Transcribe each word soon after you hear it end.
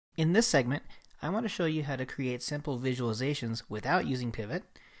In this segment, I want to show you how to create simple visualizations without using Pivot,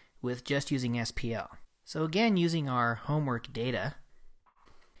 with just using SPL. So again, using our homework data,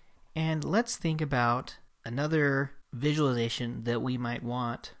 and let's think about another visualization that we might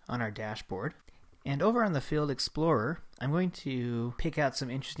want on our dashboard. And over on the Field Explorer, I'm going to pick out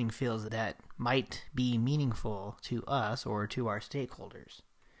some interesting fields that might be meaningful to us or to our stakeholders.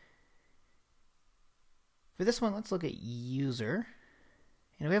 For this one, let's look at user.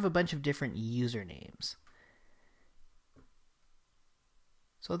 And we have a bunch of different usernames.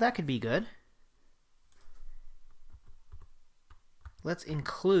 So that could be good. Let's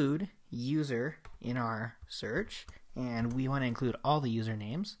include user in our search, and we want to include all the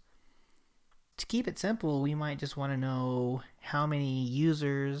usernames. To keep it simple, we might just want to know how many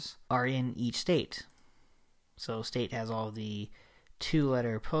users are in each state. So state has all the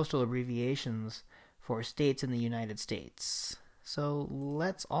two-letter postal abbreviations for states in the United States. So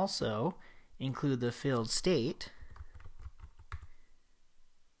let's also include the field state.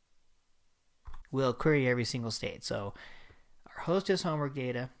 We'll query every single state. So our host is homework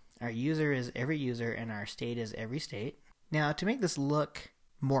data, our user is every user, and our state is every state. Now, to make this look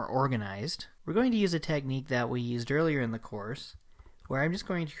more organized, we're going to use a technique that we used earlier in the course, where I'm just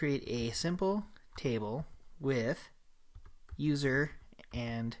going to create a simple table with user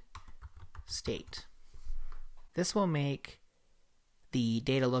and state. This will make the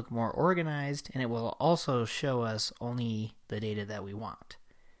data look more organized, and it will also show us only the data that we want.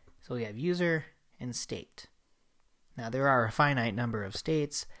 So we have user and state. Now there are a finite number of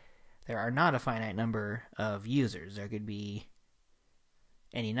states. There are not a finite number of users. There could be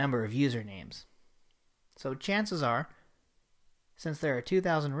any number of usernames. So chances are, since there are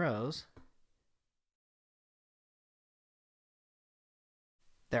 2,000 rows,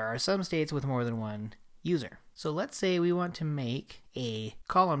 there are some states with more than one user. So let's say we want to make a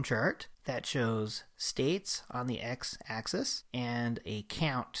column chart that shows states on the x-axis and a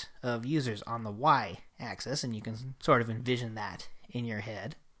count of users on the y-axis, and you can sort of envision that in your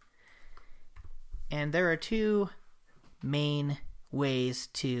head. And there are two main ways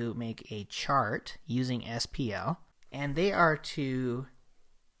to make a chart using SPL, and they are to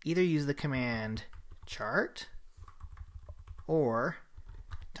either use the command chart or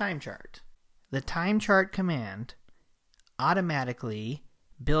Timechart. The Timechart command automatically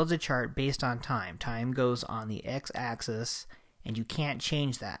builds a chart based on time. Time goes on the x-axis, and you can't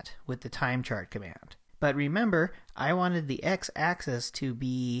change that with the Timechart command. But remember, I wanted the x-axis to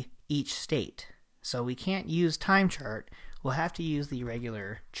be each state, so we can't use Timechart. We'll have to use the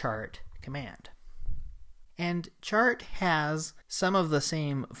regular chart command. And chart has some of the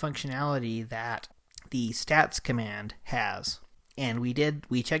same functionality that the stats command has. And we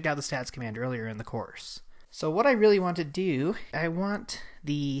checked out the stats command earlier in the course. So what I really want to do, I want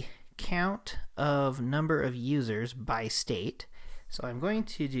the count of number of users by state. So I'm going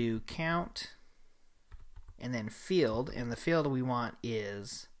to do count and then field, and the field we want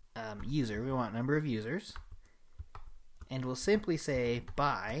is user. We want number of users. And we'll simply say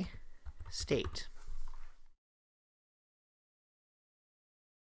by state.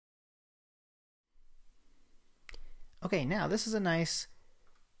 Okay, now this is a nice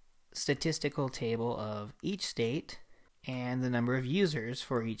statistical table of each state and the number of users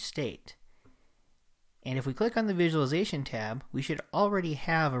for each state. And if we click on the visualization tab, we should already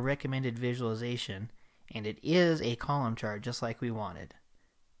have a recommended visualization, and it is a column chart just like we wanted.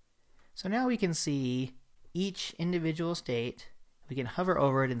 So now we can see each individual state. We can hover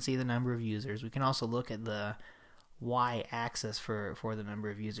over it and see the number of users. We can also look at the y-axis for the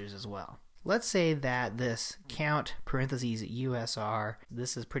number of users as well. Let's say that this count parentheses USR,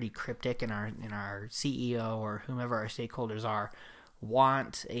 this is pretty cryptic, and our CEO or whomever our stakeholders are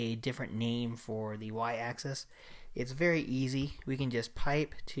want a different name for the y-axis. It's very easy. We can just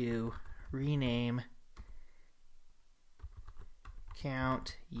pipe to rename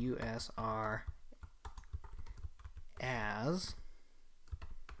count USR as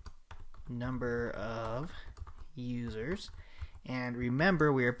number of users. And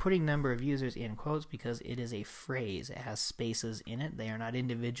remember, we are putting number of users in quotes because it is a phrase. It has spaces in it. They are not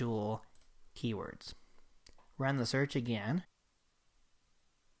individual keywords. Run the search again.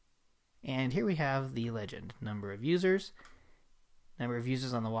 And here we have the legend. Number of users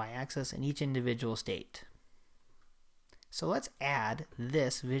on the y-axis, and each individual state. So let's add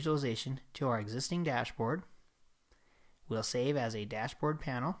this visualization to our existing dashboard. We'll save as a dashboard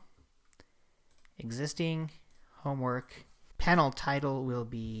panel. Existing homework. Panel title will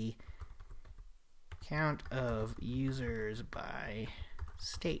be count of users by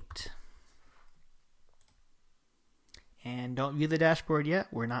state. And don't view the dashboard yet,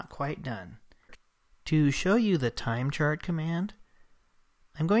 we're not quite done. To show you the Timechart command,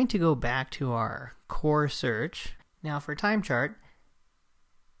 I'm going to go back to our core search. Now for Timechart,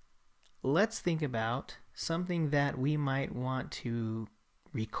 let's think about something that we might want to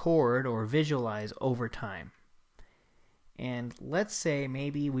record or visualize over time. And let's say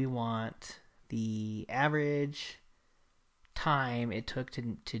maybe we want the average time it took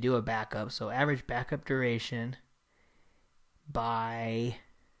to do a backup, so average backup duration by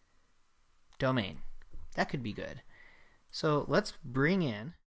domain. That could be good. So let's bring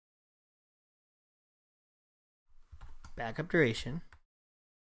in backup duration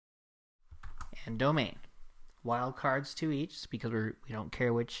and domain. Wildcards to each, because we don't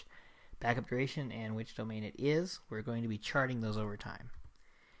care which backup duration and which domain it is. We're going to be charting those over time.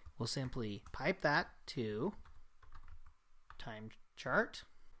 We'll simply pipe that to Timechart,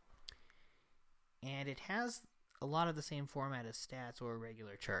 and it has a lot of the same format as stats or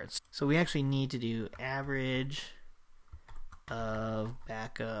regular charts. So we actually need to do average of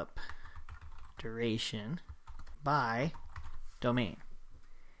backup duration by domain.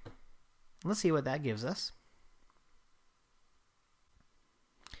 Let's see what that gives us.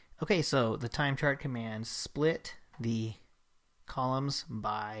 Okay, so the Timechart command split the columns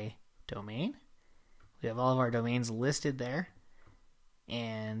by domain. We have all of our domains listed there,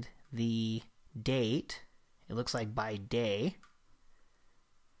 and the date, it looks like by day.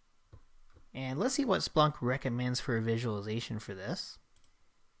 And let's see what Splunk recommends for a visualization for this.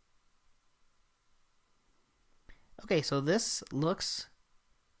 Okay, so this looks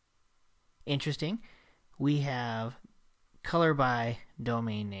interesting. We have color by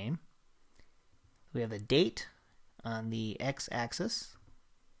domain name. We have the date on the x-axis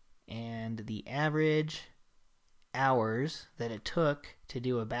and the average hours that it took to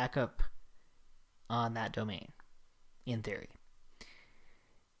do a backup on that domain, in theory.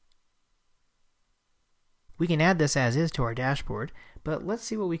 We can add this as is to our dashboard, but let's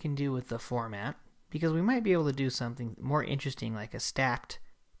see what we can do with the format, because we might be able to do something more interesting like a stacked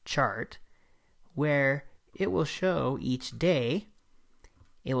chart where it will show each day.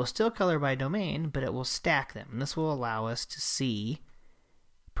 It will still color by domain, but it will stack them. And this will allow us to see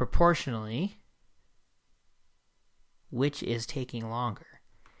proportionally which is taking longer.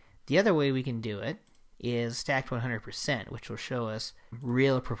 The other way we can do it is stacked 100%, which will show us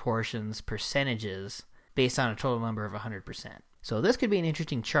real proportions, percentages, based on a total number of 100%. So this could be an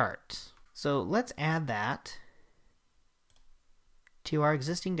interesting chart. So let's add that to our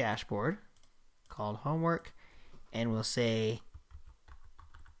existing dashboard called homework, and we'll say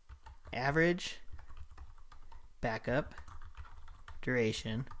average backup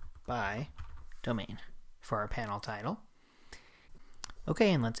duration by domain for our panel title.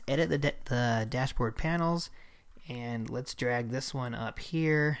 Okay, and let's edit the dashboard panels, and let's drag this one up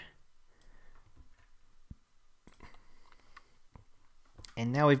here.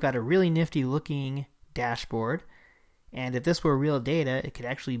 And now we've got a really nifty looking dashboard, and if this were real data, it could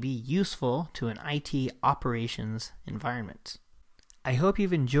actually be useful to an IT operations environment. I hope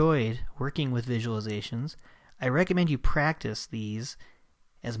you've enjoyed working with visualizations. I recommend you practice these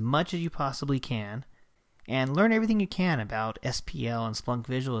as much as you possibly can and learn everything you can about SPL and Splunk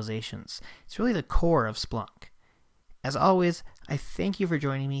visualizations. It's really the core of Splunk. As always, I thank you for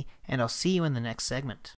joining me, and I'll see you in the next segment.